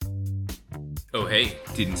Oh hey,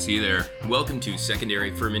 didn't see you there. Welcome to Secondary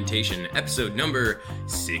Fermentation, episode number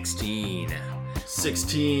 16.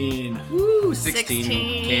 16. Woo, 16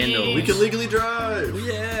 candles. We can legally drive.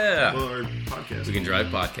 Yeah. Well, our podcast. We can drive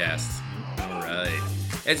podcasts. All right.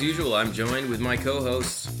 As usual, I'm joined with my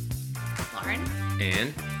co-hosts, Lauren.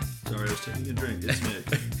 and Sorry, I was taking a drink. It's Nick.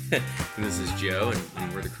 and this is Joe,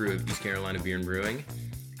 and we're the crew of East Carolina Beer and Brewing,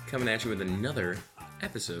 coming at you with another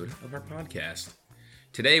episode of our podcast.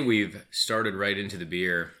 Today we've started right into the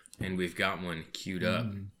beer, and we've got one queued up.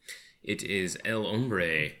 It is El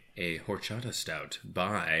Hombre, a horchata stout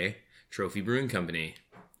by Trophy Brewing Company.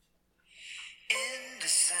 In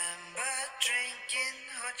December, drinking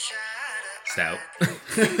horchata. Stout.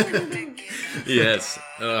 Yes.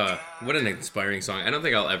 What an inspiring song. I don't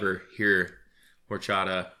think I'll ever hear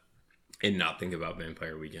horchata and not think about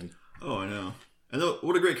Vampire Weekend. Oh, I know. And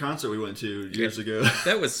what a great concert we went to years ago.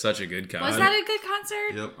 That was such a good concert. Was that a good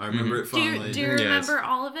concert? Yep, I remember it fondly. Do you remember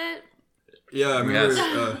all of it? Yeah, I remember.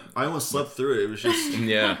 Yes. I almost slept through it. It was just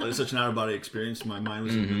Yeah. it was such an out-of-body experience. My mind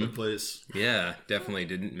was in another place. Yeah, definitely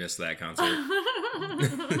didn't miss that concert.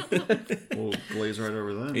 We'll glaze right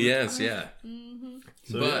over then. Yes, yeah.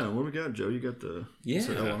 So, But- yeah, what we got, Joe? You got the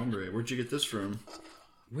El Hombre. Where'd you get this from?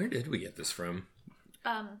 Where did we get this from?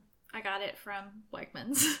 I got it from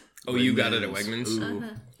Wegmans. Oh, you got it at Wegmans? Ooh,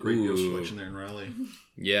 great beer Ooh. selection there in Raleigh.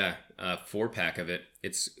 Yeah, 4-pack of it.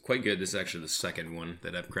 It's quite good. This is actually the second one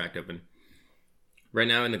that I've cracked open. Right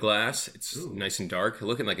now in the glass, it's nice and dark,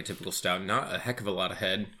 looking like a typical stout. Not a heck of a lot of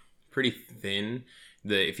head, pretty thin.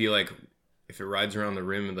 If it rides around the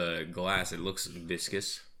rim of the glass, it looks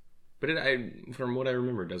viscous. But from what I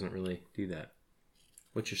remember, it doesn't really do that.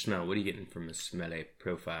 What's your smell? What are you getting from a smelly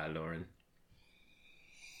profile, Lauren?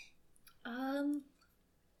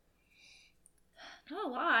 Not a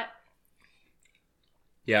lot.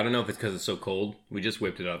 Yeah, I don't know if it's because it's so cold. We just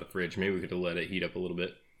whipped it out of the fridge. Maybe we could have let it heat up a little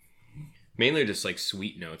bit. Mainly just like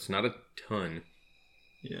sweet notes, not a ton.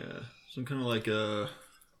 Yeah, some kind of like a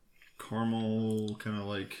caramel, kind of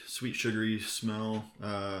like sweet sugary smell.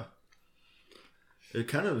 It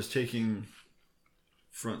kind of is taking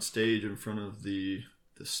front stage in front of the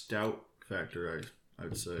stout factor, I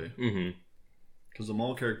would say, Mm-hmm. because the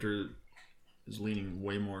malt character is leaning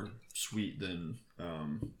way more sweet than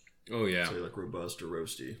Oh yeah. say like robust or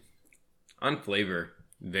roasty. On flavor,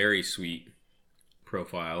 very sweet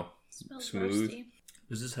profile. Smells Smooth. roasty.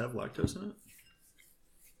 Does this have lactose in it?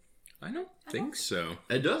 I don't think so.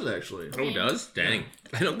 It does actually. Oh, it does? Dang.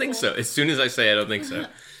 I don't think so. As soon as I say I don't think so.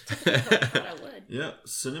 I thought I would. Yeah,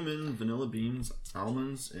 cinnamon, vanilla beans,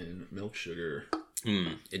 almonds, and milk sugar.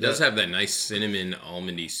 It does have that nice cinnamon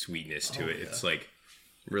almondy sweetness to it. yeah. It's like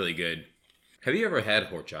really good. Have you ever had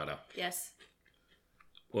horchata? Yes.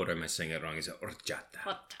 Or am I saying it wrong? Is it horchata?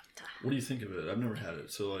 Horchata. What do you think of it? I've never had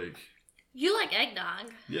it, so like, You like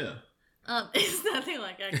eggnog. yeah. It's nothing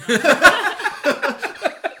like eggnog.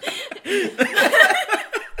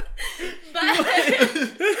 But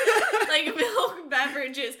like milk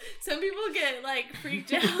beverages, some people get like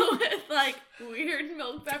freaked out with like weird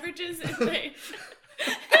milk beverages and they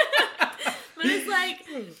but it's like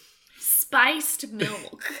spiced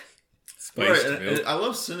milk. Spiced Right, milk. and I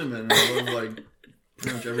love cinnamon. And I love like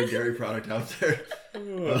pretty much every dairy product out there.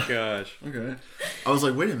 Oh, gosh. Okay. I was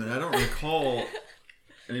like, wait a minute, I don't recall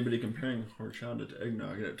anybody comparing horchata to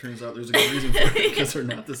eggnog, and it turns out there's a good reason for it because they're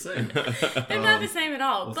not the same. They're not the same at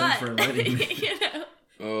all, well, but thanks for enlightening me. you know.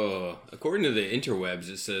 Oh, according to the interwebs,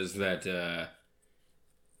 it says that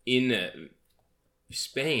in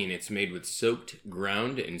Spain, it's made with soaked,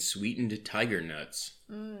 ground, and sweetened tiger nuts.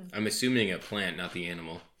 I'm assuming a plant, not the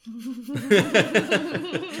animal.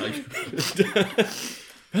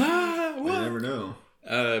 You never know.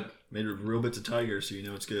 Uh, Made with real bits of tiger, so you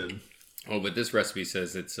know it's good. oh, but this recipe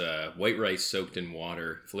says it's white rice soaked in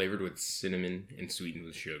water, flavored with cinnamon, and sweetened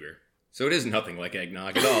with sugar. So it is nothing like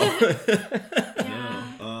eggnog at all.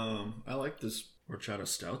 Yeah. I like this horchata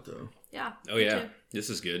stout though. Yeah. Oh me yeah, too. this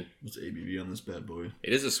is good. What's the ABV on this bad boy?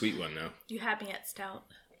 It is a sweet one though. You had me at stout.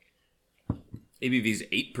 ABV's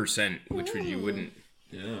 8%, which you wouldn't.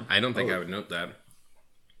 Yeah. I don't think I would note that.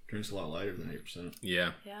 Drinks a lot lighter than 8%.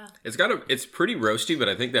 Yeah. Yeah. It's pretty roasty, but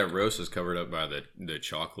I think that roast is covered up by the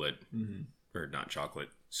chocolate, or not chocolate,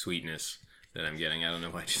 sweetness that I'm getting. I don't know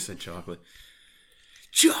why I just said chocolate.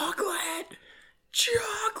 Chocolate!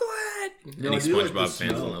 No, Any I do like SpongeBob the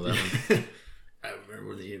fans will smell. know that one. I remember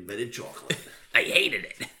when they invented chocolate. I hated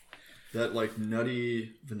it. That like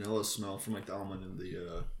nutty vanilla smell from like the almond and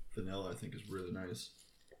the vanilla, I think, is really nice.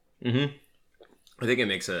 I think it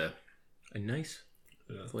makes a nice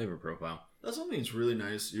flavor profile. That's something that's really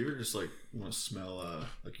nice. You ever just like want to smell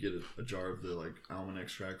like you get a jar of the like almond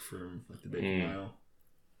extract from like the Bacon Mile?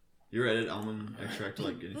 You ever added almond extract to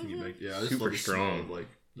like anything you make? Yeah, I just Super love the smell strong. of like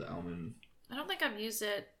the almond. I don't think I've used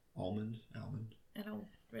it Almond. in a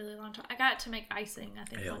really long time. I got it to make icing, I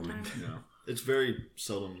think, one time. Almond. Yeah, it's very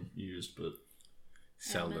seldom used, but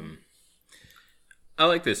Seldom. I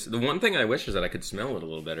like this. The one thing I wish is that I could smell it a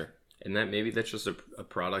little better. And that maybe that's just a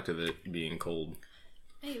product of it being cold.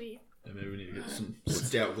 Maybe. yeah, maybe we need to get some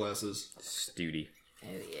stout glasses. Stouty. Oh,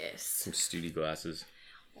 yes. Some Stouty glasses.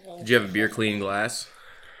 Did you have a beer clean glass?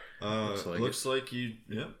 Looks like you.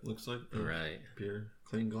 Yeah, looks like a Right. beer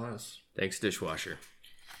clean glass. Thanks, dishwasher.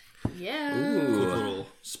 Yeah. Quick Ooh. little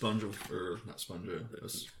sponge of, or not sponge, a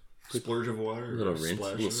splurge of water. A little or rinse. A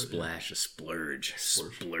splash little of it. splash. A splurge.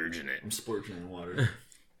 Splurging it. I'm splurging in water.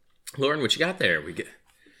 Lauren, what you got there? We get.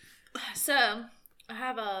 So, I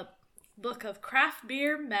have a book of craft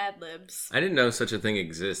beer Mad Libs. I didn't know such a thing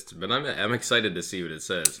exists, but I'm excited to see what it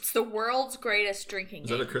says. It's the world's greatest drinking Is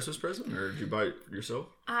game. that a Christmas present, or did you buy it yourself?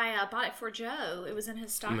 I bought it for Joe. It was in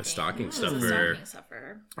his stocking. I'm a stocking It was stuffer. a stocking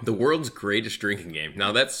stuffer. The world's greatest drinking game.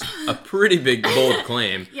 Now that's a pretty big, bold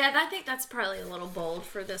claim. Yeah, I think that's probably a little bold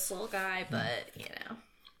for this little guy, but, you know.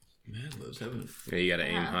 Man, those haven't. Yeah, you gotta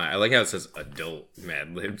aim Yeah. high. I like how it says adult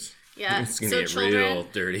Mad Libs. Yeah, It's gonna so get children, real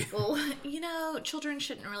dirty. well, you know, children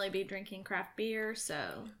shouldn't really be drinking craft beer,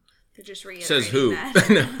 so they're just reiterating Says who?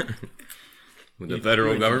 that. With the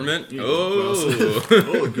federal government? you- Oh!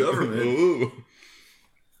 Oh, the government. Ooh.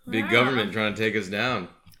 Big Wow. government trying to take us down.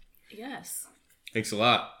 Yes. Thanks a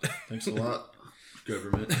lot. Thanks a lot,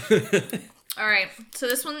 government. All right, so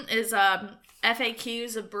this one is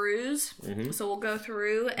FAQs of brews. Mm-hmm. So we'll go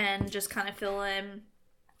through and just kind of fill in.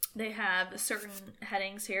 They have certain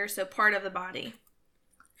headings here. So part of the body.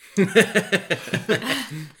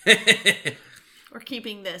 We're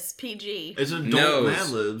keeping this PG. It's adult Nose. Mad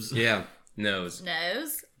Libs. Yeah, nose.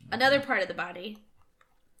 Nose. Another part of the body.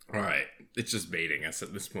 All right, it's just baiting us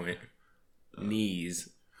at this point. Knees.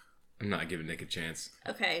 I'm not giving Nick a chance.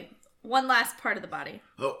 Okay, one last part of the body.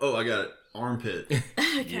 Oh, I got it. Armpit.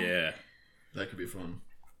 Yeah, That could be fun.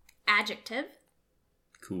 Adjective.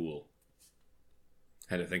 cool.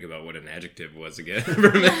 Had to think about what an adjective was again for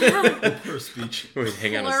a minute. For a speech. Wait,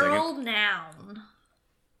 hang on a second. Plural noun.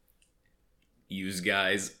 Use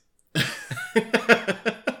guys.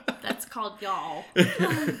 That's called y'all.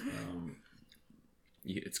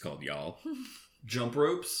 It's called y'all. Jump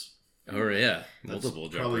ropes. Oh yeah, That's multiple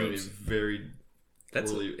jump probably ropes. Gonna be very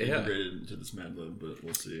That's poorly yeah. integrated into this Mad Lib, but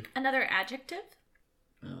we'll see. Another adjective.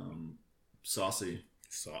 Saucy.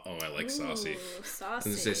 Oh, I like saucy. Ooh, I saucy. was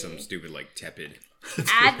gonna say something stupid like tepid.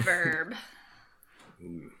 Adverb.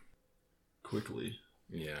 Ooh, Quickly.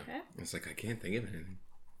 yeah. Okay. It's like I can't think of anything.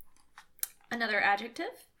 Another adjective.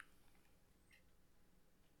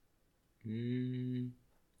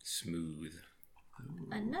 Smooth.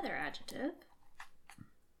 Another adjective.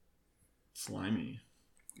 Slimy.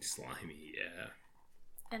 Slimy, yeah.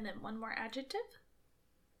 And then one more adjective.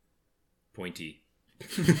 Pointy.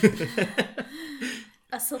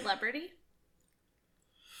 A celebrity.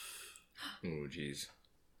 Oh, jeez.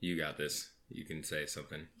 You got this. You can say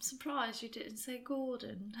something. I'm surprised you didn't say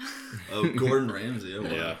Gordon. Oh, Gordon Ramsay. Oh, wow.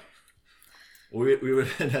 Yeah. We would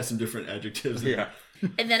have some different adjectives. Yeah.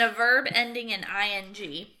 And then a verb ending in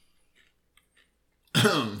ing.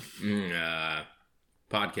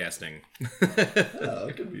 Podcasting.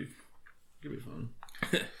 It could be fun.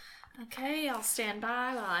 Okay, I'll stand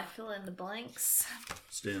by while I fill in the blanks.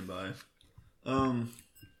 Stand by.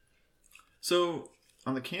 So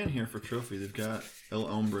on the can here for Trophy, they've got El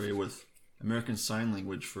Hombre with American Sign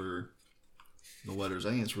Language for the letters. I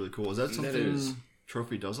think it's really cool. Is that something is.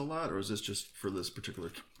 Trophy does a lot, or is this just for this particular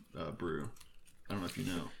brew? I don't know if you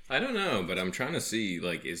know. I don't know, but I'm trying to see,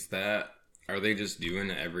 like, are they just doing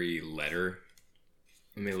every letter?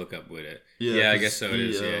 Let me look up what it. Yeah, I guess so. It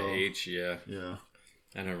is. Yeah, EL. H. Yeah. Yeah.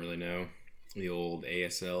 I don't really know the old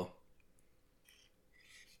ASL.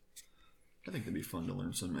 I think it'd be fun to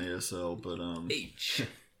learn some ASL, but H.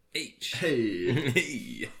 H. Hey,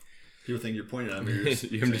 Hey. people think you're pointing at me.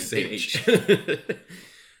 You're I'm just saying H.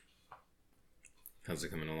 How's it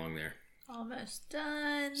coming along there? Almost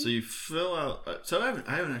done. So you fill out. So I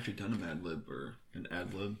haven't actually done a Mad Lib or an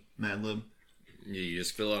Ad Lib, Mad Lib. Yeah, you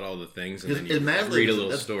just fill out all the things and then Because you Mad Lib, read a little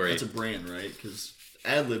that's, story. That's a brand, right? Because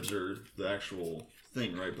Ad Libs are the actual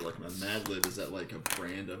thing, right? But like a Mad Lib, is that like a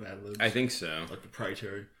brand of Ad Libs? I think so. Like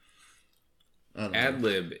proprietary. I don't know. Ad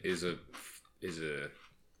lib is an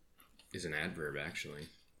adverb actually.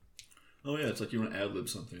 Oh yeah, it's like you want to ad lib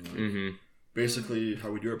something. Like, Mm-hmm. basically how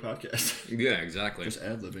we do our podcast. Yeah, exactly. Just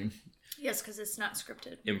ad-libbing. Yes, because it's not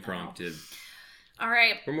scripted. Impromptu. All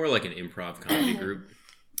right. We're more like an improv comedy group.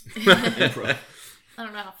 Improv. I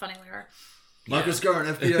don't know how funny we are. Marcus Garn,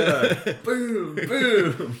 FBI. Boom,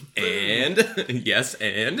 boom. And yes,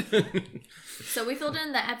 and So we filled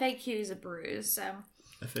in the FAQs of brews. So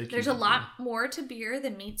FAQ. there's a lot more to beer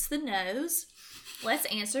than meets the nose. Let's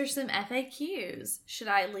answer some FAQs. Should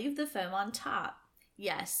I leave the foam on top?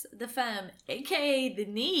 Yes, the foam, aka the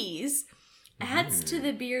knees, adds to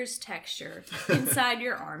the beer's texture inside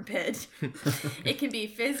your armpit. It can be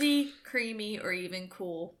fizzy, creamy, or even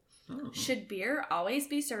cool. Should beer always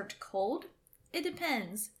be served cold? It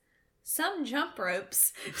depends. Some jump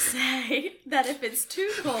ropes say that if it's too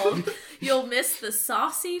cold, you'll miss the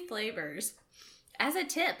saucy flavors. As a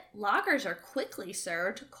tip, lagers are quickly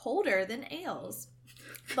served colder than ales.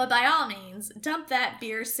 But by all means, dump that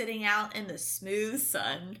beer sitting out in the smooth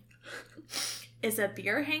sun. Is a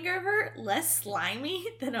beer hangover less slimy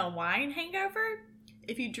than a wine hangover?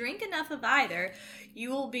 If you drink enough of either, you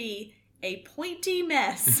will be a pointy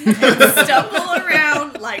mess and stumble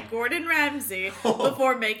around like Gordon Ramsay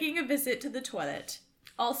before making a visit to the toilet.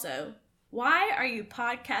 Also, why are you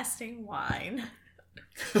podcasting wine?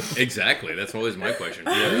 exactly. That's always my question.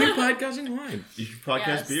 Why are you podcasting wine? You should podcast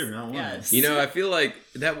Yes. beer, not wine. Yes. You know, I feel like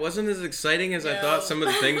that wasn't as exciting as I No. thought. Some of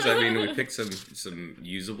the things, I mean, we picked some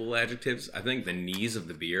usable adjectives. I think the knees of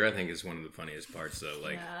the beer, I think, is one of the funniest parts, though.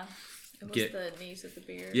 Like, Yeah. It was Get- the knees of the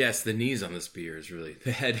beer. yes, the knees on this beer is really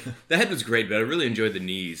the head. The head was great, but I really enjoyed the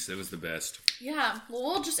knees. That was the best. Yeah. Well,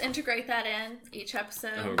 we'll just integrate that in each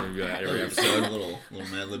episode. Oh, we're gonna do that every So episode. a little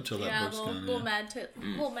Mad Lib till that Yeah, book's done. little mad tip,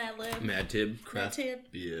 little mad lib, Mad Tib, mad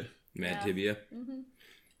tip. beer. Mad Yeah. Tibia.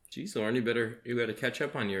 Jeez, Lauren, you better catch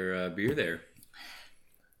up on your beer there.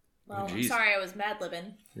 Well, I'm geez. sorry I was mad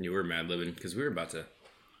libbing. You were mad living because we were about to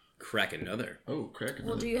crack another. Oh, crack.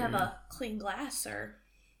 Well, do you have a clean glass, sir?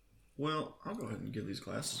 Well, I'll go ahead and give these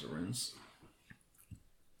glasses a rinse.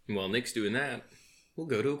 While Nick's doing that, we'll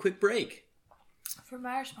go to a quick break. From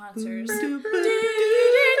our sponsors.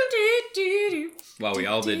 Wow, we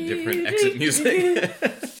all did different exit music.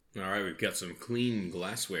 All right, we've got some clean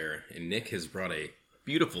glassware, and Nick has brought a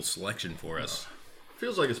beautiful selection for us.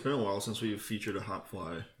 Feels like it's been a while since we've featured a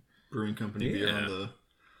Hopfly Brewing Company beer Yeah. on the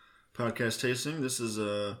podcast tasting. This is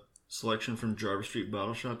a selection from Jarvis Street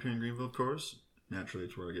Bottle Shop here in Greenville, of course. Naturally,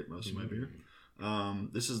 it's where I get most of my beer.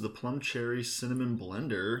 This is the Plum Cherry Cinnamon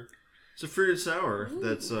Blender. It's a fruited sour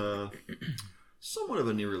that's somewhat of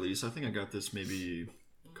a new release. I think I got this maybe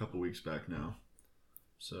a couple weeks back now.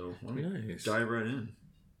 So let me Nice. dive right in.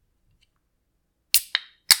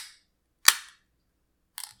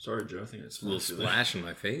 Sorry, Joe. I think it's A little splash in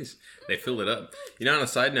my face. They filled it up. You know, on a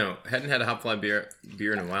side note, I hadn't had a Hopfly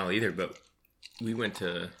beer in a while either, but we went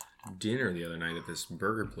to dinner the other night at this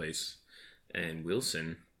burger place in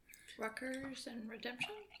Wilson, Ruckers and Redemption?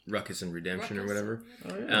 Ruckus and Redemption or Ruckus whatever.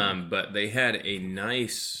 and- Oh, yeah. But they had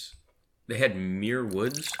they had Muir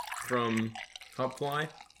Woods from Hopfly.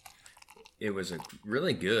 It was a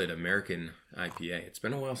really good American IPA. It's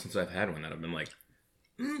been a while since I've had one that I've been like,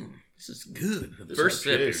 this is good. The This first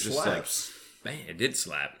sip IPA is just slaps. like, man, it did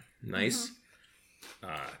slap. Nice,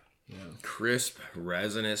 Yeah. crisp,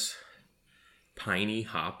 resinous, piney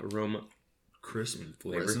hop aroma. Crisp,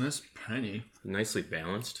 flavor. resinous, piney. Nicely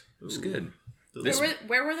balanced. It was Ooh. good. This-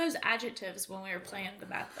 Where were those adjectives when we were playing the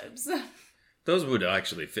Mad Libs? Those would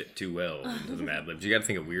actually fit too well into the Mad Libs. You got to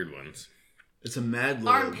think of weird ones. It's a Mad Lib.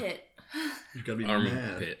 Armpit. You gotta be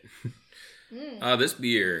mad. Armpit. This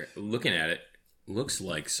beer, looking at it, looks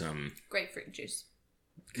like some Grapefruit juice.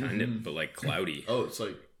 kind of, but like cloudy. Oh, it's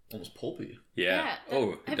like almost pulpy. Yeah.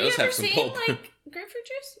 Oh, it Have does you ever have some seen pulp. like grapefruit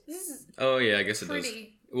juice? This is Oh yeah, I guess it does.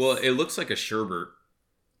 pretty. Well, it looks like a sherbet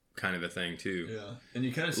kind of a thing too. Yeah, and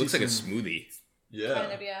you kind of It see looks like a some- smoothie. Yeah,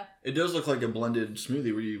 Kind of, yeah. it does look like a blended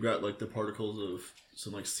smoothie where you've got like the particles of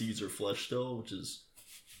some like seeds or flesh still, which is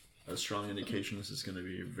a strong indication this is going to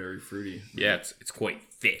be very fruity. Yeah, it's quite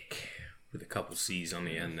thick with a couple C's on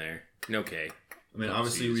the end there. Okay. I mean, Oh,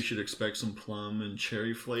 obviously we C's. should expect some plum and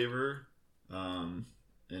cherry flavor, and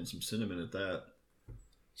some cinnamon at that.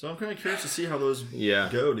 So I'm kind of curious to see how those Yeah.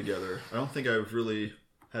 go together. I don't think I've really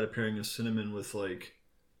had a pairing of cinnamon with like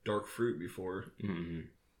dark fruit before. Mm-hmm.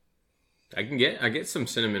 I get some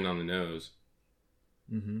cinnamon on the nose.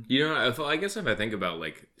 Mm-hmm. You know, I guess if I think about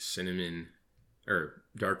like cinnamon or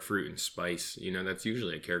dark fruit and spice, you know, that's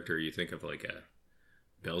usually a character you think of like a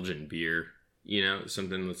Belgian beer. You know,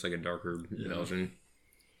 something that's like a darker Belgian.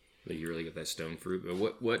 Like you really get that stone fruit.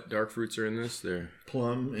 But what dark fruits are in this? They're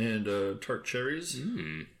Plum and tart cherries.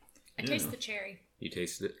 mm. I taste the cherry. You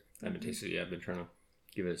tasted it? I haven't tasted it yet. I've been trying to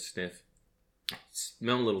give it a sniff.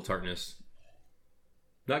 Smell a little tartness.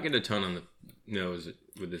 Not getting a ton on the nose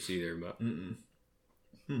with this either, but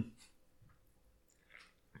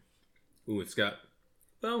ooh, it's got.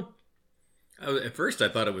 Well, at first I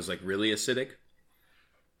thought it was like really acidic,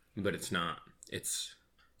 but it's not. It's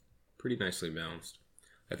pretty nicely balanced.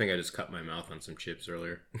 I think I just cut my mouth on some chips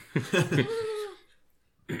earlier.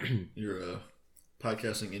 You're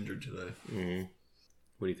podcasting injured today. Mm-hmm.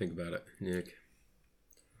 What do you think about it, Nick?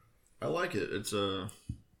 I like it. It's a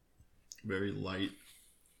very light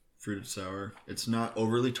fruited sour. It's not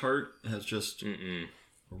overly tart. It has just a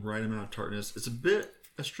right amount of tartness. It's a bit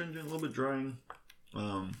astringent, a little bit drying.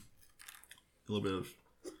 A little bit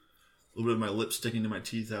of my lips sticking to my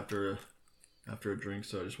teeth after a drink.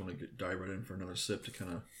 So I just want to dive right in for another sip to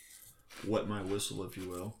kind of wet my whistle, if you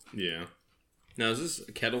will. Yeah. Now, is this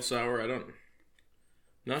a kettle sour?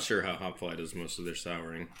 Not sure how Hopfly does most of their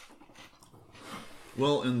souring.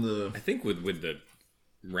 Well, I think with the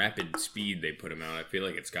rapid speed they put them out, I feel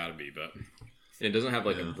like it's got to be, but it doesn't have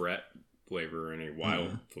like a Brett flavor or any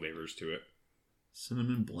wild flavors to it.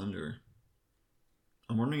 Cinnamon blender.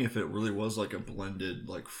 I'm wondering if it really was like a blended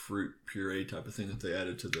like fruit puree type of thing that they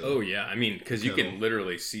added to the. Oh yeah, I mean, because you can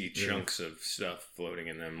literally see chunks of stuff floating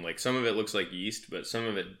in them. Like some of it looks like yeast, but some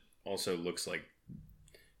of it also looks like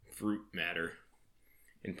fruit matter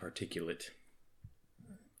in particulate.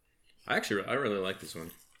 I really like this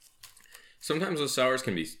one. Sometimes those sours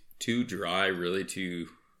can be too dry, really too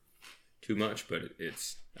much, but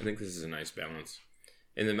I think this is a nice balance.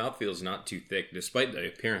 And the mouthfeel is not too thick, despite the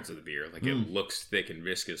appearance of the beer. Like it looks thick and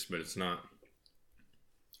viscous, but it's not.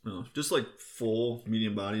 No, just like full,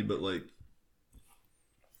 medium body, but like,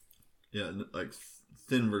 like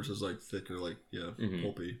thin versus like thicker, like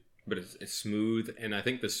pulpy. But it's smooth, and I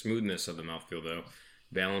think the smoothness of the mouthfeel though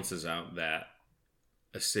balances out that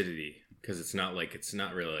acidity because it's not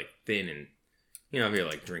really like thin and if you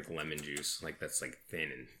like drink lemon juice, like that's like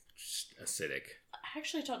thin and just acidic. I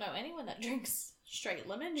actually don't know anyone that drinks straight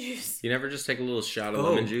lemon juice. You never just take a little shot of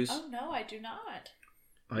lemon juice? Oh no, I do not.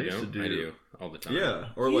 I do all the time. Yeah,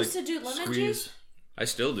 or you like used to do lemon squeeze. juice? I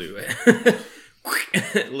still do it.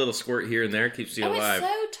 A little squirt here and there keeps you alive.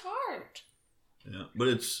 It's so tart. Yeah, but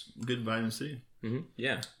it's good vitamin C. Mm-hmm.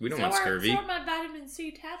 Yeah, we don't want scurvy. So are my vitamin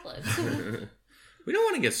C tablets. We don't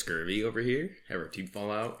want to get scurvy over here. Have our teeth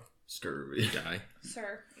fall out. Scurvy. Die.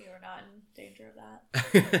 Sir, you are not in danger of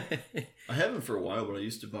that. I haven't for a while, but I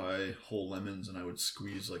used to buy whole lemons and I would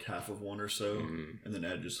squeeze like half of one or so and then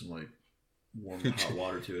add just some like warm hot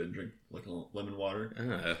water to it and drink like lemon water.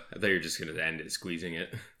 I thought you were just going to end it squeezing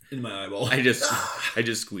it. In my eyeball. I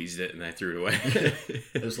just squeezed it and I threw it away.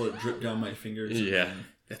 I just let it drip down my fingers. Yeah,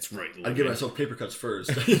 that's right. I'd give myself paper cuts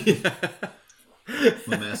first.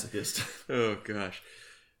 I'm a masochist. Oh gosh.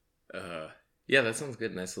 Yeah, that sounds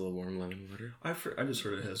good. Nice little warm lemon water. I just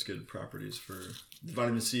heard it has good properties for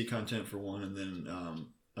vitamin C content for one, and then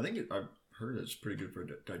I've heard it's pretty good for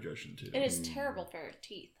digestion too. It is terrible for your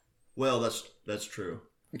teeth. Well, that's true.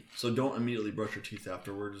 So don't immediately brush your teeth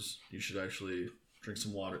afterwards. You should actually drink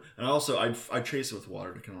some water. And also, I chase it with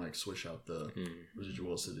water to kind of like swish out the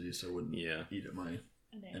residual acidity, so it wouldn't eat at my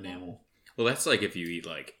enamel. Well, that's like if you eat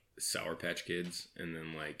like Sour Patch Kids, and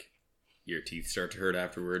then like your teeth start to hurt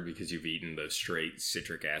afterward because you've eaten those straight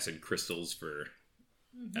citric acid crystals for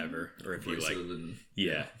ever. Or if abrasive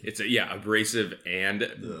you like, it's abrasive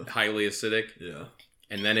and highly acidic. Yeah.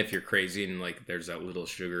 And then if you're crazy and like there's that little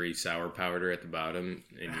sugary sour powder at the bottom,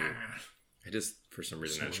 and I just for some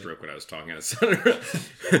reason had a stroke when I was talking.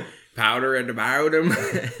 Powder at the bottom.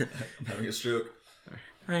 I'm having a stroke.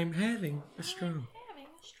 I'm having a stroke.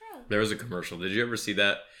 There was a commercial. Did you ever see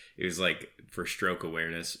that? It was like for stroke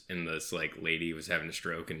awareness, and this like lady was having a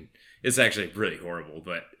stroke, and it's actually pretty horrible,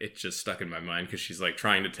 but it just stuck in my mind because she's like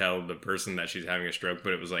trying to tell the person that she's having a stroke,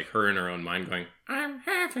 but it was like her in her own mind going, "I'm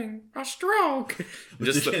having a stroke."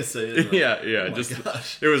 Just you can't say it. Like, yeah. Oh just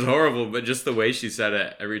gosh. It was horrible, but just the way she said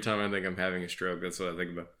it. Every time I think I'm having a stroke, that's what I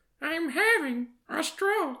think about. I'm having a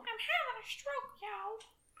stroke. I'm having a stroke, y'all.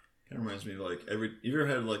 Kind of reminds me of like you ever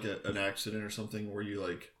had like an accident or something where you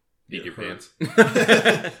like eat your pants?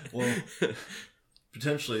 Well,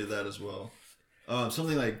 potentially that as well.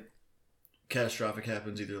 Something like catastrophic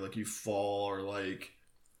happens, either like you fall or like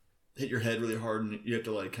hit your head really hard, and you have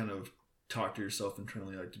to like kind of talk to yourself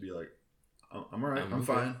internally, like to be like, I'm alright, I'm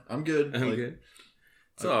fine, I'm good. I'm like, good.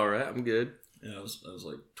 It's alright, I'm good. Yeah, I was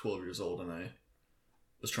like 12 years old, and I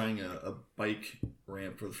was trying a bike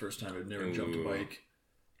ramp for the first time. I'd never jumped a bike.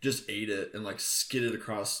 Just ate it and like skidded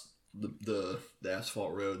across the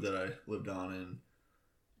asphalt road that I lived on, and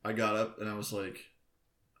I got up and I was like,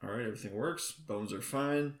 all right, everything works, bones are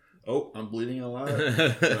fine. oh, I'm bleeding a lot.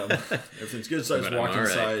 Everything's good. So I just But I'm walked all right.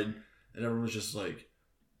 inside, and everyone was just like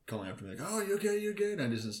calling after me, like, "Oh, you okay? You okay?" And I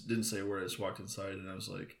just didn't say a word. I just walked inside, and I was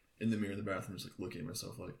like in the mirror in the bathroom, just like looking at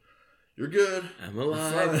myself, like, "You're good. I'm You're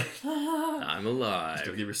alive. fine." I'm Just alive.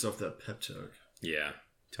 gotta give yourself that pep talk. Yeah.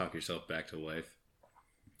 Talk yourself back to life.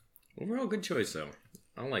 Overall, good choice, though.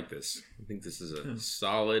 I like this. I think this is a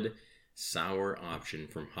solid sour option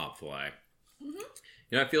from Hopfly. Mhm.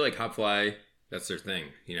 You know, I feel like Hopfly, that's their thing.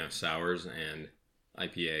 You know, sours and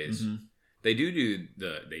IPAs. Mhm. They do Do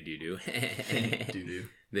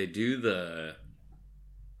They do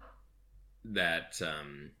that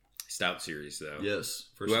stout series though. Yes.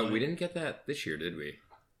 First Well, Light. we didn't get that this year, did we?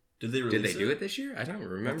 Did they Did release they do it this year? I don't I'll have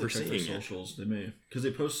to remember check their seeing it. socials. They may, because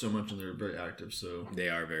they post so much and they're very active. So They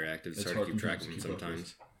are very active. It's It's hard to hard keep track of sometimes them to keep up with.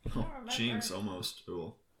 sometimes. don't remember. Jinx almost.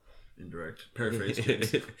 Well, indirect paraphrase.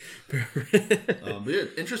 Jinx. But yeah,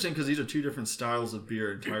 interesting because these are two different styles of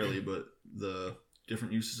beer entirely, but the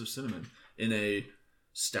different uses of cinnamon in a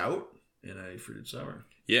stout and a fruited sour.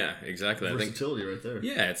 Yeah, exactly. I think Versatility right there.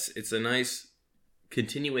 yeah, it's a nice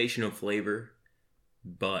continuation of flavor,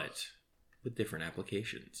 but with different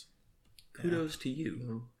applications. Kudos to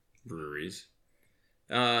you, breweries.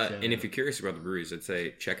 And if you're curious about the breweries, I'd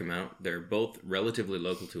say check them out. They're both relatively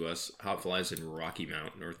local to us. Hopfly's in Rocky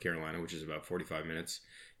Mount, North Carolina, which is about 45 minutes.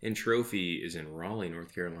 And Trophy is in Raleigh,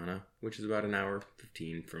 North Carolina, which is about an hour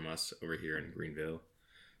 15 from us over here in Greenville.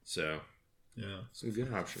 So, Yeah. some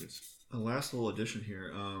good options. A last little addition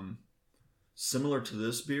here. Similar to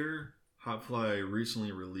this beer, Hopfly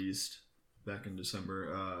recently released back in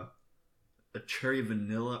December a cherry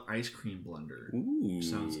vanilla ice cream blender. Ooh.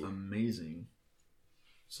 Sounds amazing.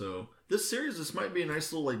 So this might be a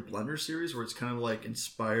nice little like blender series where it's kind of like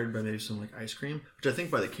inspired by maybe some like ice cream, which I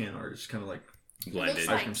think by the can art it's kind of like Blended. Looks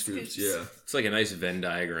ice like cream scoops. scoops. Yeah, It's like a nice Venn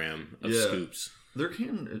diagram of Yeah. scoops. their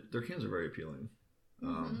cans are very appealing.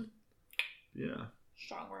 Yeah,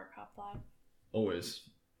 Strong work, Hopfly. always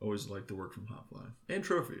like the work from Hopfly and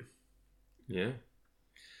Trophy. Yeah.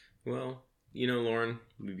 Well, you know, Lauren,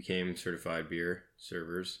 we became certified beer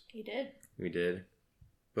servers. He did. We did.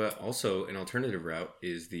 But also, an alternative route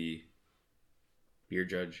is the beer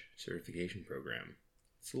judge certification program.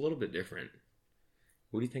 It's a little bit different.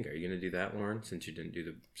 What do you think? Are you going to do that, Lauren, since you didn't do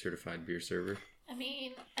the certified beer server? I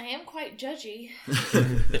mean, I am quite judgy.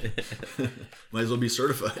 Might as well be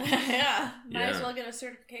certified. Yeah. Might as Yeah. well get a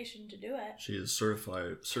certification to do it. She is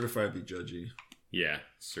certifiably judgy. Yeah,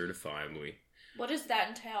 certifiably. What does that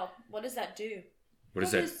entail? What does that do? What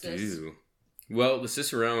does What that is this? do? Well, the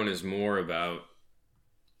Cicerone is more about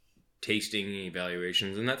tasting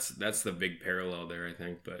evaluations, and that's the big parallel there, I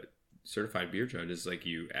think. But certified beer judge is like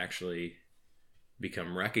you actually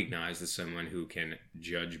become recognized as someone who can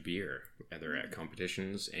judge beer, whether at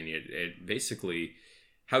competitions, and it basically,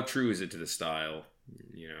 how true is it to the style?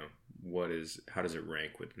 You know, how does it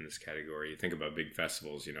rank within this category? You think about big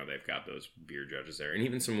festivals, you know, they've got those beer judges there, and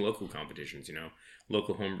even some local competitions, you know,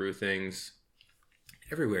 local homebrew things.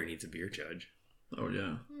 Everywhere needs a beer judge. Oh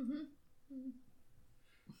yeah, Mm-hmm.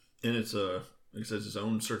 and it's like I said, it's its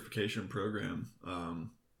own certification program.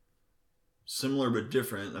 Similar but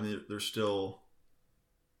different. I mean, there's still,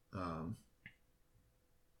 you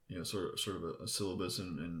know, sort of a syllabus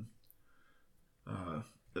and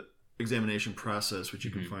examination process, which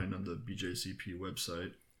you can find on the BJCP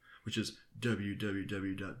website, which is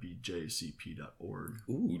www.bjcp.org.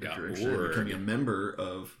 Ooh, If you're interested in .org. becoming a member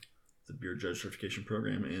of the beer judge certification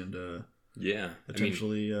program and Yeah,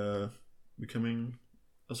 potentially becoming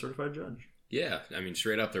a certified judge. I mean,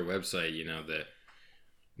 straight off their website, you know,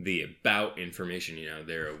 the about information, you know,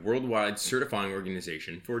 they're a worldwide certifying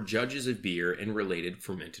organization for judges of beer and related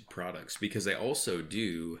fermented products, because they also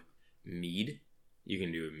do mead. You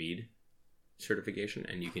can do a mead certification,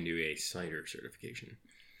 and you can do a cider certification.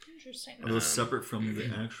 Interesting. Are those separate from the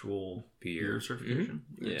actual beer Beer. certification?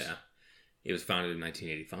 Mhm. Yeah. It was founded in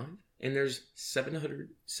 1985, and there's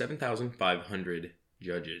 7,500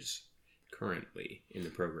 judges currently in the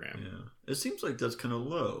program. Yeah. It seems like that's kind of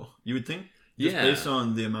low. You would think, just Yeah. based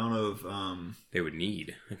on the amount of They would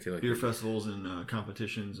need, I feel like. beer festivals and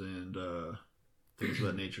competitions and things of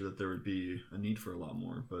that nature, that there would be a need for a lot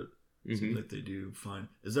more. But it seems Mhm. like they do fine.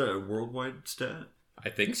 Is that a worldwide stat? I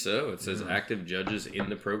think so. It says Yeah. active judges in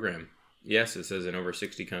the program. Yes, it says in over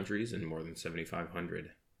 60 countries and more than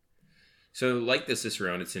 7,500. So, like the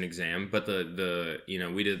Cicerone, it's an exam, but the you know,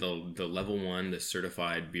 we did the level 1, the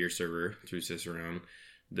certified beer server through Cicerone.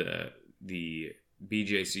 The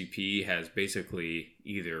BJCP has basically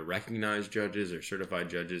either recognized judges or certified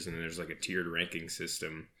judges, and then there's like a tiered ranking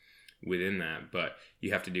system within that. But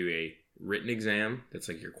you have to do a written exam that's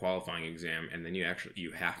like your qualifying exam, and then you have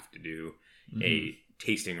to do a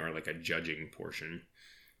tasting or like a judging portion.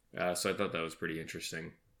 So I thought that was pretty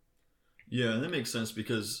interesting. Yeah, and that makes sense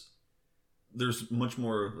because there's much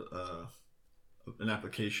more of an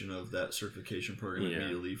application of that certification program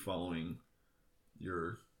immediately following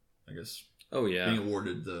your, I guess, being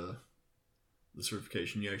awarded the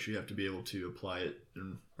certification. You actually have to be able to apply it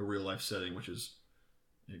in a real life setting, which is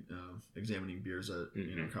examining beers at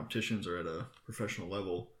competitions or at a professional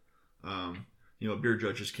level. Beer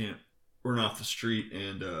judges can't run off the street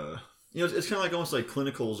and it's kind of like almost like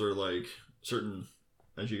clinicals or like certain,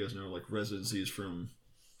 as you guys know, like residencies from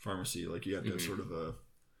pharmacy. Like you have to have sort of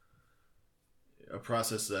a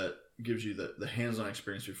process that gives you the hands-on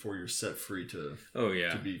experience before you're set free to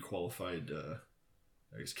be qualified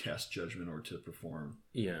I guess cast judgment or to perform.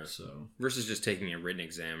 Yeah. So versus just taking a written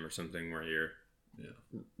exam or something where you're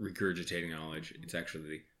regurgitating knowledge, it's actually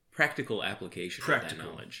the practical application of that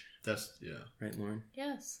knowledge. That's right, Lauren?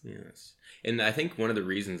 Yes. And I think one of the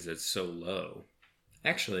reasons it's so low,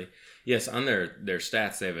 actually, yes, on their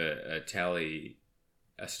stats they have a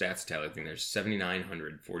stats tally thing. There's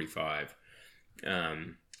 7,945,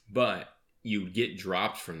 but you get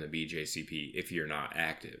dropped from the BJCP if you're not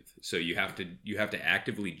active. So you have to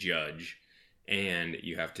actively judge, and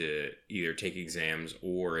you have to either take exams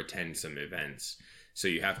or attend some events. So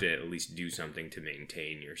you have to at least do something to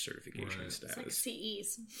maintain your certification status. It's like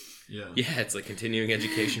CEs. Yeah, it's like continuing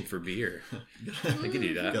education for beer. I could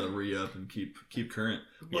do that. You got to re-up and keep current.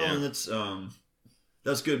 Well, and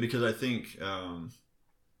that's good because I think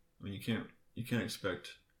you can't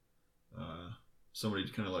expect somebody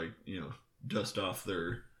to kind of like dust off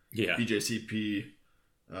their BJCP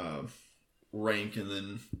rank and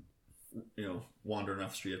then wandering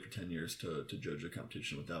off the street after 10 years to judge a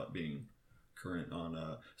competition without being current on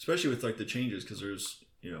especially with like the changes, because there's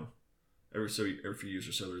every few years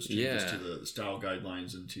or so there's changes to the style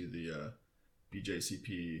guidelines and to the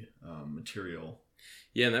BJCP material.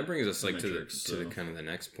 Yeah, and that brings us like metrics, to the kind of the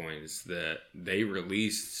next point is that they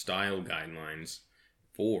released style guidelines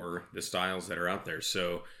for the styles that are out there.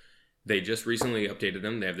 So they just recently updated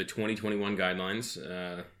them. They have the 2021 guidelines.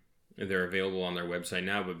 They're available on their website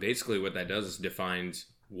now. But basically what that does is defines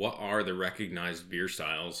what are the recognized beer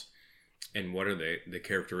styles and what are the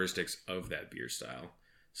characteristics of that beer style.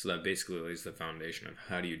 So that basically lays the foundation of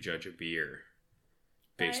how do you judge a beer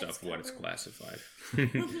based off what it's classified.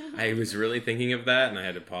 I was really thinking of that, and I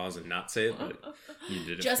had to pause and not say it, but you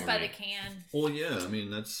did it just for by me. the can. Well, yeah, I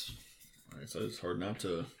mean, that's, like I said, it's hard not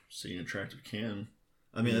to see an attractive can.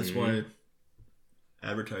 I mean, that's why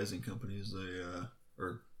advertising companies, they,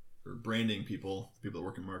 or branding people that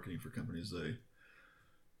work in marketing for companies, they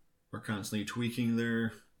are constantly tweaking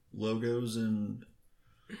their logos and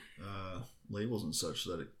labels and such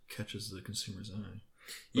so that it catches the consumer's eye.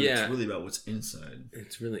 But it's really about what's inside.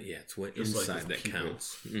 It's really, it's what just inside that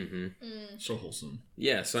counts. So wholesome.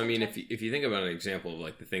 Yeah, so I mean, if you think about an example of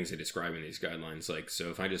like the things they describe in these guidelines, like, so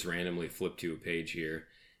if I just randomly flip to a page here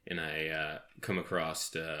and I come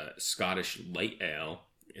across Scottish light ale,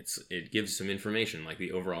 it gives some information like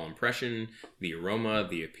the overall impression, the aroma,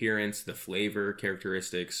 the appearance, the flavor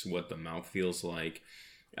characteristics, what the mouth feels like,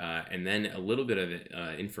 and then a little bit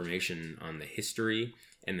of information on the history,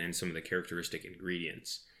 and then some of the characteristic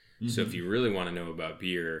ingredients. So if you really want to know about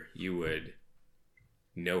beer, you would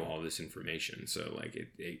know all this information. So like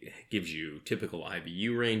it gives you typical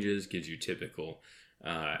IBU ranges, gives you typical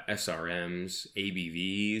SRMs,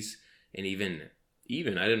 ABVs, and even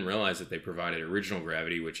I didn't realize that they provided original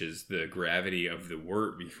gravity, which is the gravity of the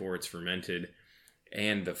wort before it's fermented,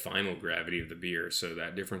 and the final gravity of the beer. So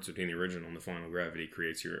that difference between the original and the final gravity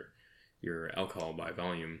creates your alcohol by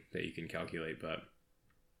volume that you can calculate. But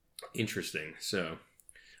interesting. So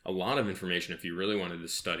a lot of information. If you really wanted to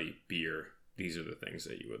study beer, these are the things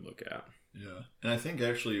that you would look at. Yeah. And I think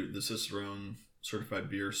actually the Cicerone Certified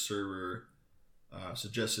Beer Server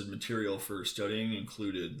suggested material for studying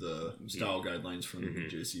included the style guidelines from the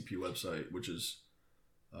BJCP website, which is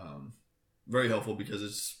very helpful because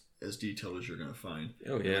it's as detailed as you're going to find.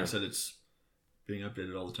 Oh, yeah. And like I said, it's being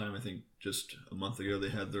updated all the time. I think just a month ago they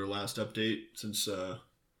had their last update since the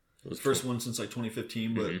first one since like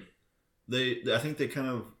 2015, but I think they kind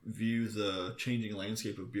of view the changing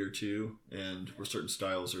landscape of beer too, and for certain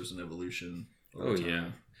styles there's an evolution over time. Yeah.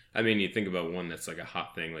 I mean, you think about one that's like a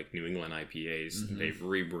hot thing, like New England IPAs. They've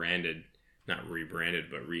not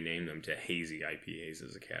rebranded, but renamed them to hazy IPAs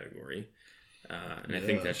as a category. And I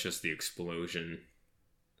think that's just the explosion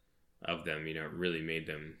of them. It really made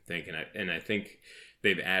them think. And I think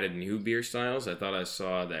they've added new beer styles. I thought I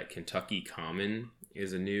saw that Kentucky Common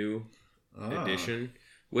is a new addition.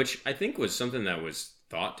 which I think was something that was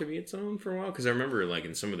thought to be its own for a while. Because I remember, like,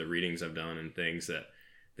 in some of the readings I've done and things that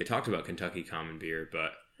they talked about Kentucky Common Beer,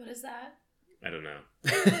 but What is that? I don't know.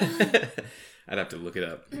 I'd have to look it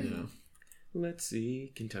up. Yeah. Let's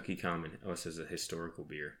see. Kentucky Common. Oh, it says a historical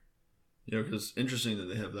beer. You know, because interesting that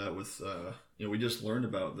they have that with, you know, we just learned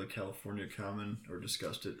about the California Common, or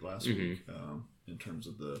discussed it last week, in terms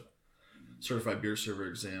of the certified beer server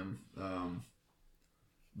exam.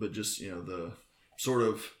 But just, you know, the sort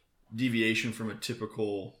of deviation from a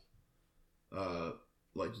typical,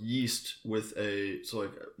 like, yeast with so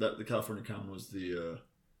like that the California Common was the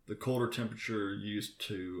colder temperature used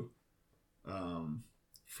to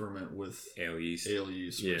ferment with Ale yeast.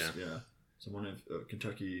 Yeah. Yeah. So one of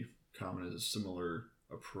Kentucky Common is a similar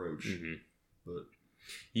approach, but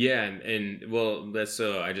Yeah, and well, that's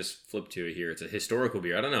I just flipped to it here. It's a historical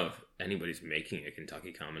beer. I don't know if anybody's making a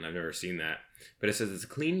Kentucky Common. I've never seen that. But it says it's a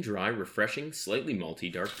clean, dry, refreshing, slightly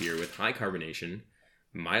malty dark beer with high carbonation,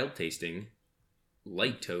 mild tasting,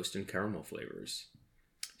 light toast, and caramel flavors.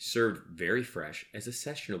 Served very fresh as a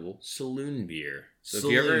sessionable saloon beer. So if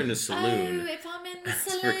you're ever in a saloon, Oh, if I'm in the that's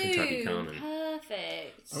saloon. for Kentucky Common.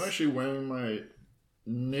 Perfect. I'm actually wearing my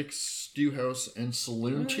Nick's Stewhouse and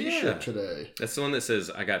Saloon T-shirt today. That's the one that says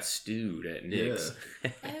I got stewed at Nick's.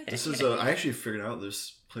 This is I actually figured out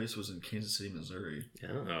this place was in Kansas City, Missouri,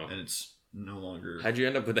 Oh. and it's no longer. How'd you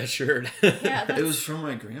end up with that shirt? Yeah, that's... It was from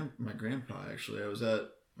my grandpa. Actually, I was at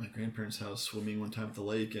my grandparents' house swimming one time at the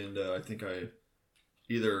lake, and I think I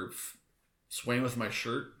either swam with my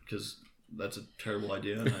shirt, because that's a terrible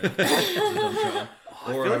idea, and I was a dumb child.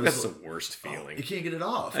 I feel like that's the worst feeling. You can't get it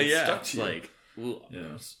off. It's Yeah, stuck it's to you. like, ugh.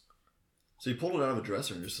 Yeah. So he pulled it out of the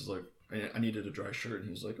dresser and just was like, I needed a dry shirt. And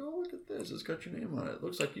he was like, oh, look at this. It's got your name on it.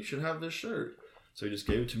 Looks like you should have this shirt. So he just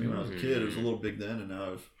gave it to me when I was a kid. It was a little big then, and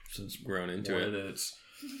now I've since Grown into worn it. And it's,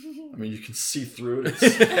 I mean, you can see through it.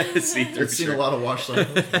 It's, See-through it's seen a shirt. lot of wash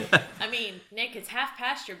cycles. I mean, Nick, it's half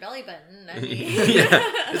past your belly button. I mean...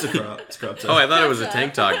 It's a crop. It's a crop top. Oh, I thought it was a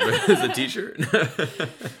tank top, but it was a t-shirt.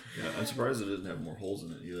 Yeah, I'm surprised it doesn't have more holes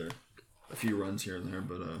in it either. A few runs here and there,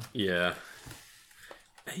 but Yeah.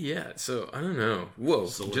 Yeah, so I don't know. Whoa,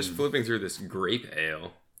 Saloon. just flipping through this grape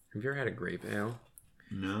ale. Have you ever had a grape ale?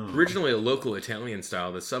 no. Originally a local Italian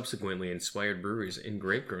style that subsequently inspired breweries in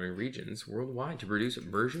grape growing regions worldwide to produce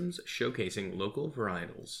versions showcasing local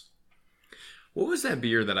varietals. What was that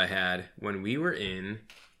beer that I had when we were in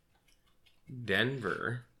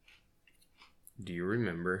Denver? Do you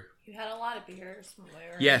remember? You had a lot of beers when we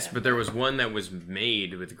were Yes, in but there was one that was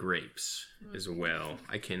made with grapes as well.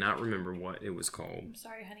 I cannot remember what it was called. I'm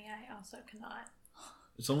sorry, honey, I also cannot.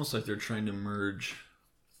 It's almost like they're trying to merge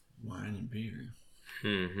wine and beer.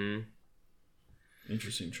 Mm-hmm.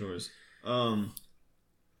 Interesting choice.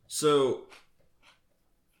 So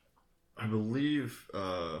I believe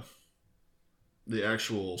the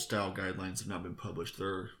actual style guidelines have not been published.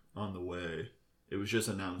 They're on the way. It was just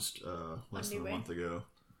announced less than a month ago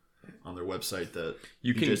on their website that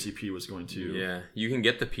You can- BJCP was going to. Yeah, you can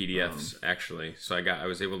get the PDFs actually. So I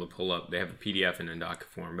was able to pull up. They have a PDF in a doc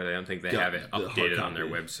form, but I don't think they have it the hard updated on their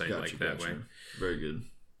copy. website Gotcha, like that gotcha. way. Very good.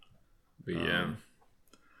 But yeah,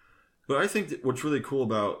 But I think that what's really cool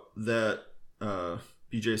about that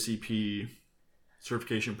BJCP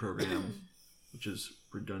certification program, which is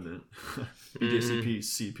redundant, BJCP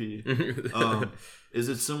CP, is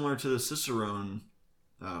it's similar to the Cicerone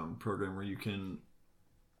program where you can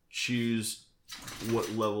choose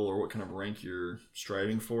what level or what kind of rank you're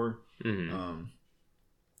striving for.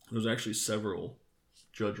 There's actually several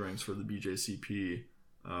judge ranks for the BJCP.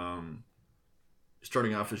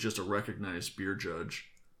 Starting off as just a recognized beer judge,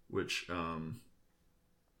 which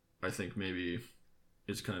I think maybe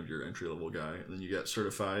is kind of your entry level guy. And then you get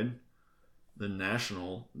certified, then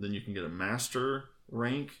national, then you can get a master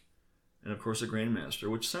rank, and of course a grandmaster,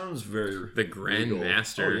 which sounds very The legal.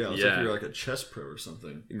 grandmaster, Oh, yeah, it's yeah. like you're like a chess pro or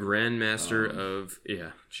something. Grandmaster of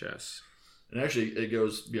chess. And actually, it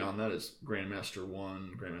goes beyond that. It's Grandmaster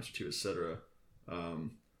 1, Grandmaster 2, etc.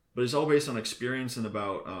 But it's all based on experience and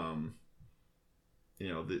about,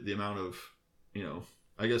 the amount of,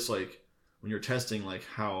 I guess like when you're testing, like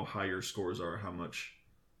how high your scores are, how much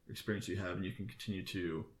experience you have, and you can continue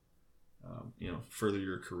to, further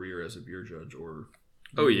your career as a beer judge or.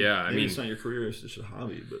 Oh yeah, I maybe mean, it's not your career; it's just a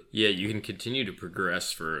hobby. But yeah, you can continue to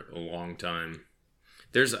progress for a long time.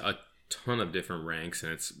 There's a ton of different ranks,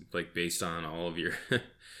 and it's like based on all of your,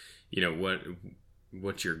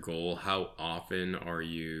 what's your goal? How often are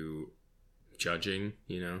you judging?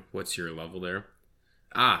 What's your level there?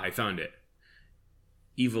 I found it.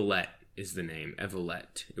 Evelette is the name.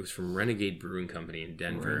 Evelette. It was from Renegade Brewing Company in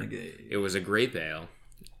Denver. Renegade. It was a grape ale.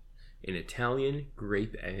 an Italian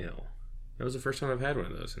grape ale. That was the first time I've had one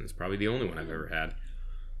of those, and it's probably the only one I've ever had.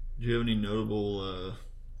 Do you have any notable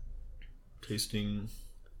tasting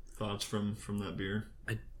thoughts from that beer?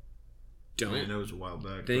 Don't I know it was a while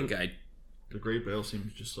back. think but I... the grape ale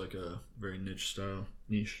seems just like a very niche style.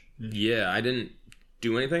 Niche. Yeah, I didn't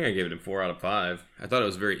do anything. I gave it a 4 out of 5. I thought it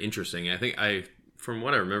was very interesting. I think from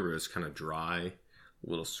what I remember, it was kind of dry, a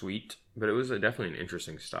little sweet, but it was definitely an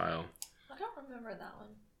interesting style. I don't remember that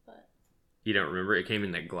one, but You don't remember? It came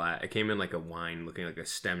in that glass. It came in like a wine, looking like a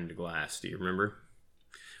stemmed glass. Do you remember?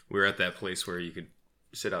 We were at that place where you could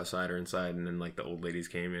sit outside or inside, and then like the old ladies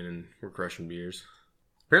came in and were crushing beers.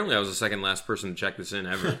 Apparently, I was the second last person to check this in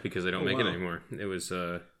ever because they don't make it anymore. It was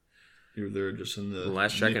You were there just in the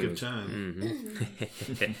last nick check-in of was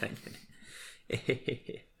time.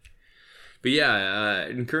 But yeah, I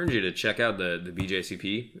encourage you to check out the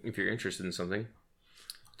BJCP if you're interested in something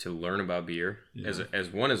to learn about beer as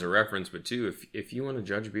one as a reference, but two, if you want to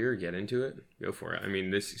judge beer, get into it, go for it. I mean,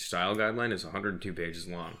 this style guideline is 102 pages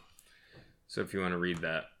long, so if you want to read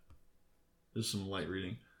that, Just some light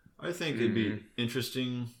reading. I think it'd be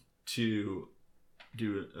interesting to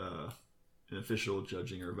do an official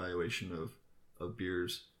judging or evaluation of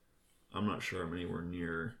beers. I'm not sure I'm anywhere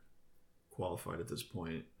near qualified at this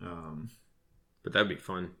point. but that'd be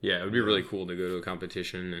fun. Yeah, it would be really cool to go to a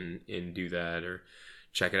competition and do that, or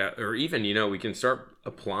check it out, or even we can start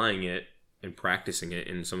applying it and practicing it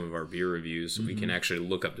in some of our beer reviews. We can actually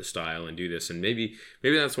look up the style and do this, and maybe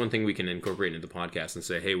that's one thing we can incorporate into the podcast and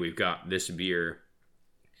say, hey, we've got this beer,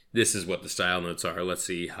 this is what the style notes are, let's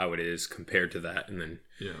see how it is compared to that, and then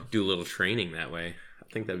do a little training that way.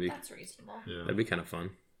 I think that's reasonable. that'd be kind of fun.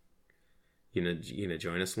 You gonna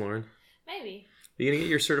join us, Lauren? Maybe. You gonna get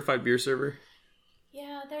your certified beer server?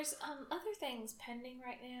 Yeah, there's other things pending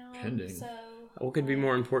right now. Pending? So What could be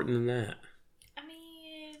more important than that? I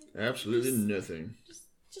mean, Absolutely nothing.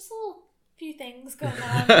 just a little few things going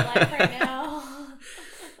on in life right now.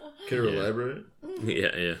 Can you elaborate?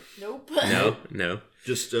 Yeah. Nope. No.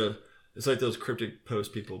 Just it's like those cryptic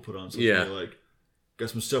posts people put on social Yeah. media, like, got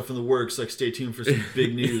some stuff in the works, like, stay tuned for some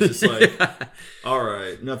big news. It's like, all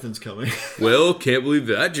right, nothing's coming. Well, can't believe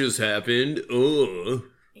that just happened. Oh.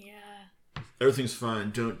 Yeah. Everything's fine.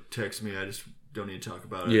 Don't text me. I just don't need to talk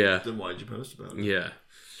about it. Yeah. Then why'd you post about it? Yeah.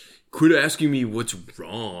 Quit asking me what's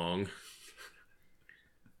wrong.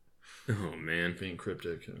 Oh, man. Being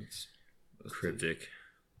cryptic. That's Cryptic.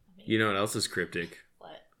 You know what else is cryptic?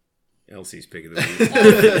 What? Elsie's Pick of the Week.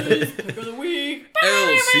 Pick of the week.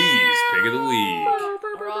 Elsie's Pick of the Week.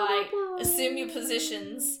 All right. Assume your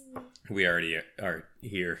positions. We already are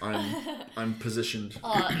here. I'm positioned. Your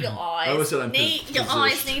eyes. I always said I'm Your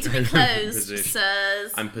eyes need to be closed, Position.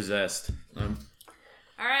 sirs. I'm possessed.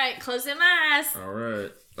 All right, close them eyes. All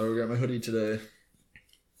right. Oh, I got my hoodie today.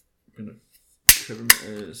 I'm gonna cover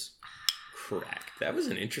my eyes. Crack. That was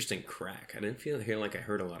an interesting crack. I didn't feel like I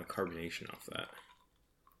heard a lot of carbonation off that.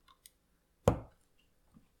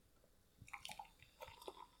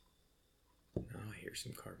 Now I hear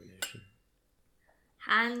some carbonation.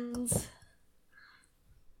 Hands.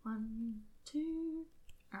 1, 2.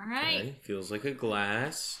 All right. Okay. Feels like a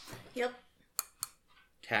glass. Yep.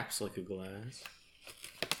 Taps like a glass.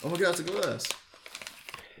 Oh my god, it's a glass.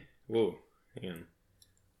 Whoa. Hang on.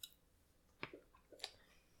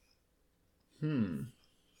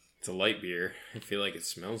 It's a light beer. I feel like it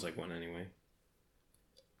smells like one anyway.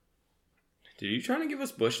 Did you trying to give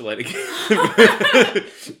us Bush Light again?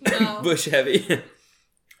 No. Bush Heavy.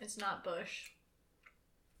 It's not Bush.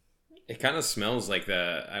 It kind of smells like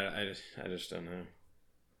that. I just don't know.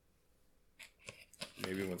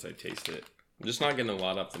 Maybe once I taste it. I'm just not getting a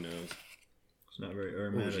lot up the nose. It's not very Oh,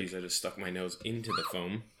 aromatic. jeez, I just stuck my nose into the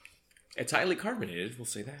foam. It's highly carbonated, we'll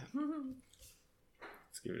say that.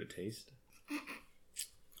 Let's give it a taste.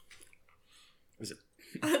 Is it?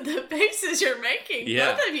 The faces you're making,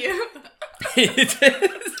 Yeah. both of you. It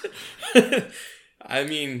is. I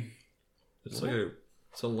mean, It's like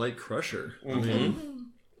it's a light crusher. I Mm-hmm.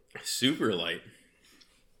 mean, super light.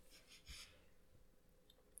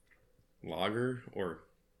 Lager or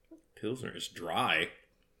Pilsner is dry.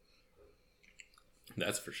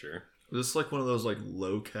 That's for sure. is this like one of those like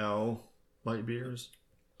low-cal light beers?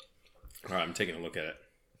 All right, I'm taking a look at it.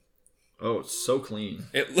 Oh, it's so clean.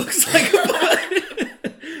 It looks like a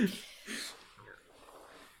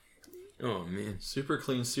Oh, man. Super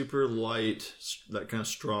clean, super light, that kind of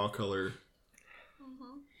straw color.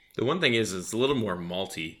 The one thing is, it's a little more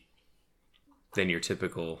malty than your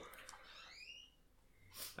typical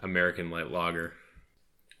American light lager.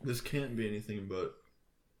 This can't be anything but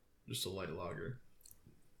just a light lager.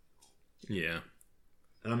 Yeah.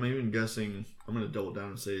 And I'm even guessing, I'm going to double down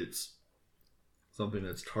and say it's something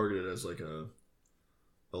that's targeted as like a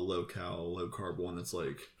low cal, low carb one that's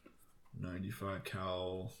like 95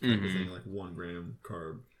 cal type of thing, like 1 gram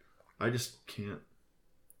carb. I just can't.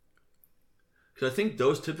 Because I think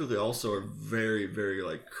those typically also are very, very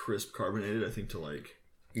like crisp carbonated, I think, to like.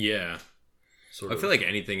 Yeah. Sort I of. feel like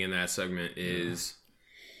anything in that segment is.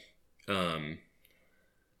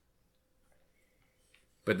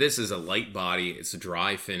 But this is a light body. It's a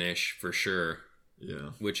dry finish for sure.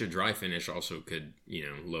 Yeah. Which a dry finish also could,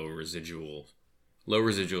 low residual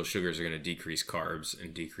sugars are going to decrease carbs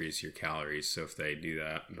and decrease your calories. So if they do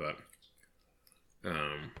that, but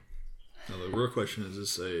Now the real question is: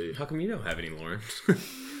 this a? how come you don't have any, Lauren?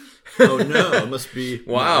 Oh no! It must be.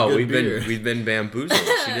 Wow, not a good we've been bamboozled.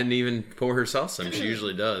 She didn't even pour herself some. She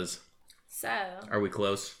usually does. So Are we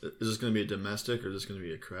close? Is this going to be a domestic or is this going to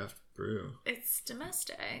be a craft brew? it's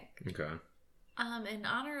domestic. Okay. In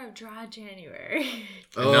honor of Dry January,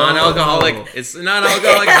 Oh. Non-alcoholic. It's a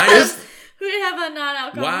non-alcoholic Heineken. we have a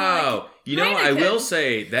non-alcoholic. Wow. You know, I Heineken. will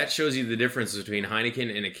say that shows you the difference between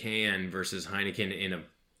Heineken in a can versus Heineken in a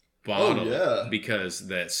bottle. yeah. Because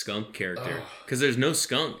that skunk character. Because there's no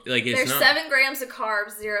skunk. Like, it's There's not. 7 grams of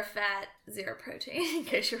carbs, 0 fat, 0 protein. In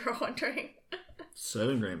case you were wondering,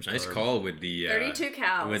 7 grams. Nice carb. call with the 32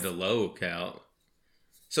 calories. with the low cal.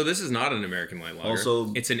 So this is not an American light lager.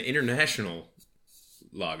 Also- it's an international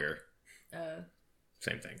lager. Uh,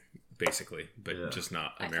 Same thing, basically, but Yeah. just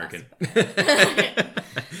not I American.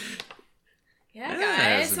 yeah, Yeah,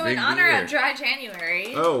 guys. it's a So in big honor beer. of Dry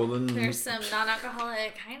January, Oh, well then. there's some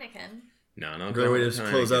non-alcoholic Heineken. No. Great way to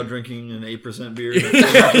close out drinking an 8% beer.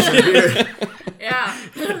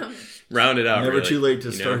 Yeah. Round it out. Never really, too late to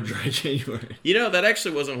you know? start dry January. That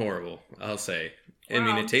actually wasn't horrible, I'll say. I mean,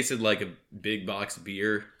 Wow. it tasted like a big box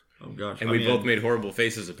beer, Oh gosh. and we both made horrible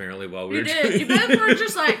faces apparently while we You were did. You both were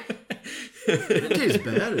just like, It didn't taste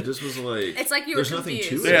bad. It just was like. it's like you were There's nothing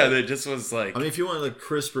confused. to it. Yeah, that just was like, I mean, if you want like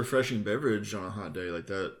crisp, refreshing beverage on a hot day like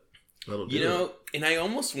that, that'll do it. and I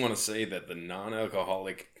almost want to say that the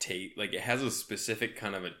non-alcoholic taste, like it has a specific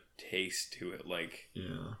kind of a taste to it, like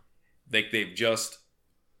Yeah. they've just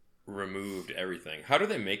removed everything. How do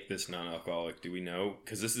they make this non-alcoholic? Do we know?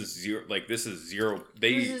 Because this is zero. Like this is zero.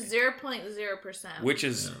 This is 0.0%. Which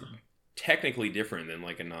is Yeah. technically different than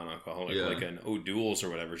like a non-alcoholic, Yeah. like an O'Doul's or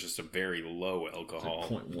whatever. It's just a very low alcohol,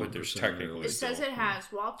 It's like 0.1% but there's or technically it says still it has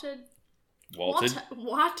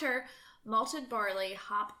water, malted barley,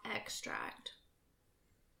 hop extract.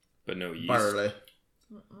 but no yeast. Barley.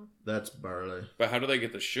 That's barley. But how do they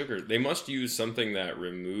get the sugar? They must use something that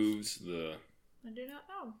removes the I do not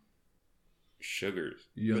know. sugars,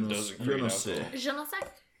 You but know- doesn't you create know alcohol. say. Je ne sais.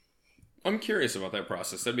 I'm curious about that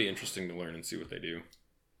process. That'd be interesting to learn and see what they do.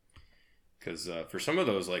 Because for some of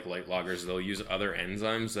those like light lagers, they'll use other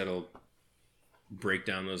enzymes that'll break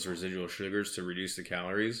down those residual sugars to reduce the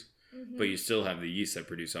calories, but you still have the yeast that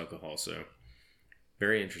produce alcohol. So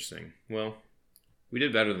very interesting. Well, we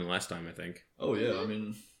did better than last time, I think. Oh yeah, I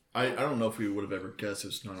mean, I don't know if we would have ever guessed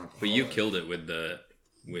it's not alcoholic. But you killed it with the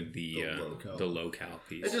The low cal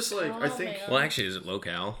piece. It's just like I Oh, think. man. Well, actually, is it low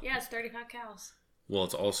cal? Yeah, it's 35 cows. Well,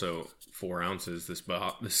 it's also 4 ounces.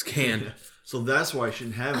 This can. So that's why I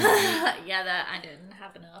shouldn't have it. Yeah, that I didn't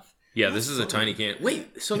have enough. Yeah, this is a tiny can.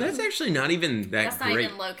 Wait, so that's actually not even that That's not great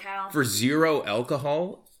even low cal. for zero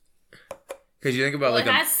alcohol. Because you think about well,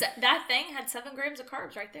 like that thing had 7 grams of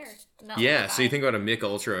carbs right there. Not yeah, like so you five. think about a Mick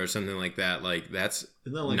Ultra or something like that. Like that's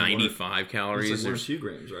Isn't that like 95 It's calories. like or 1 or 2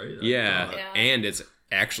 grams, right? I yeah, thought. Yeah. and it's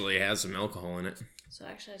actually has some alcohol in it. So it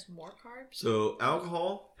actually has more carbs. So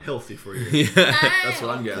alcohol healthy for you. Yeah, That's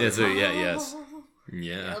what I'm gathering. yeah, so yeah, yes,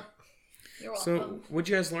 yeah. Yep. You're So, welcome. what'd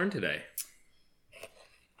you guys learn today?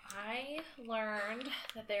 I learned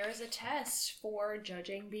that there is a test for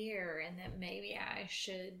judging beer and that maybe I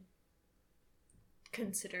should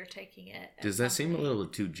consider taking it. at Does that some seem a point. little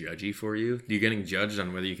too judgy for you? You're getting judged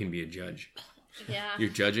on whether you can be a judge. Yeah. You're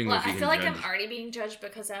judging Well, if you I can feel like judge. I'm already being judged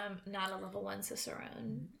because I'm not a level 1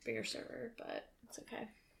 Cicerone beer server, but it's okay.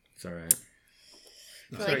 It's all right.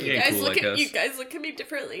 I It's feel all right, like you ain't cool like us. you guys look at me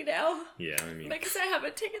differently now Yeah, I mean, because I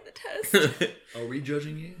haven't taken the test. Are we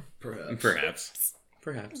judging you? Perhaps.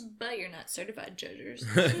 perhaps. But you're not certified judgers.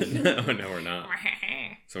 no, we're not.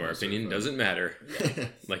 So our opinion doesn't matter,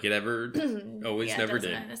 like it ever, always Yeah, never it doesn't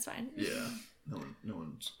did. matter, That's fine. Yeah. No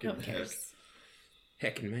one's No giving one a heck. cares.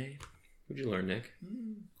 Heckin' man, what'd you learn, Nick?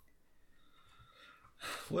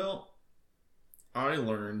 Well, I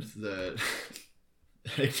learned that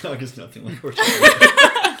eggnog is nothing like horse.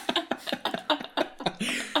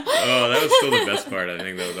 Oh, that was still the best part. I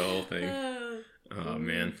think though the whole thing. Oh Mm-hmm.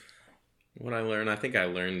 man, what I learned? I think I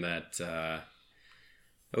learned that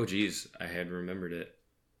Oh, geez. I had remembered it,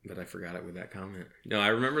 but I forgot it with that comment. No, I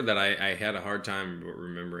remember that I had a hard time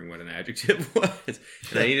remembering what an adjective was.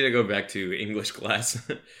 And I needed to go back to English class.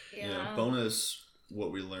 Yeah. Bonus,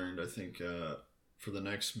 what we learned, I think, for the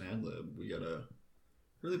next Mad Lib, we gotta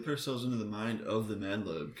really put ourselves into the mind of the Mad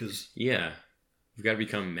Lib, because... Yeah. We've got to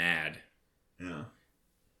become mad. Yeah.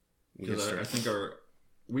 Because I think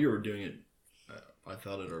we were doing it, I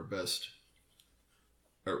thought, at our best...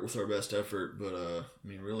 with our best effort, but I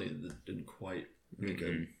mean, really, it didn't quite make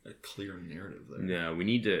a clear narrative there. No, we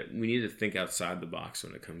need to think outside the box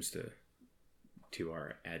when it comes to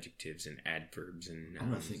our adjectives and adverbs and nouns. I'm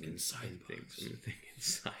gonna think inside the things. box. I'm gonna think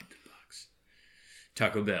inside the box.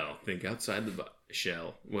 Taco Bell, think outside the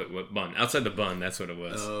shell. What bun? Outside the bun. That's what it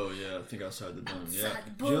was. Oh yeah, think outside the bun. Outside Yeah.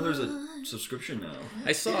 the Do you know there's a bun. subscription now?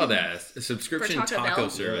 I saw that a subscription For Taco taco Bell?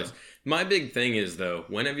 service. Yeah. My big thing is though,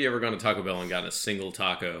 when have you ever gone to Taco Bell and gotten a single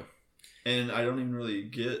taco? And I don't even really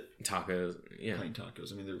get Tacos, yeah. plain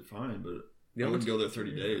tacos. I mean, they're fine, but The I only wouldn't go there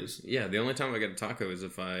 30 days. Yeah, the only time I get a taco is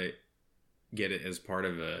if I get it as part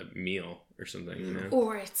of a meal or something, you know,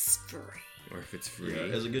 Or it's free. or if it's free.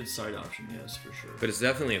 Yeah, as a good side option, yes, for sure. But it's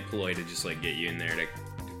definitely a ploy to just like get you in there to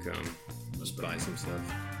come Must buy some stuff.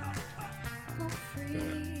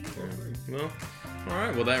 For free. Well, all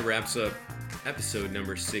right. Well, that wraps up episode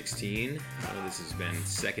number 16. This has been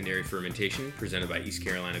Secondary Fermentation, presented by East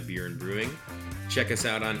Carolina Beer and Brewing. Check us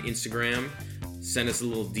out on Instagram. Send us a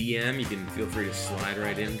little DM. You can feel free to slide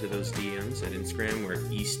right into those DMs at Instagram. We're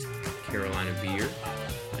at East Carolina Beer.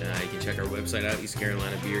 You can check our website out,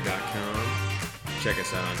 eastcarolinabeer.com. Check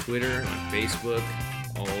us out on Twitter, on Facebook,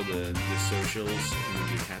 all the socials, and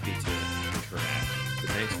we'd be happy to interact. So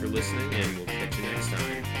thanks for listening, and we'll catch you next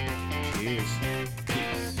time. Cheers.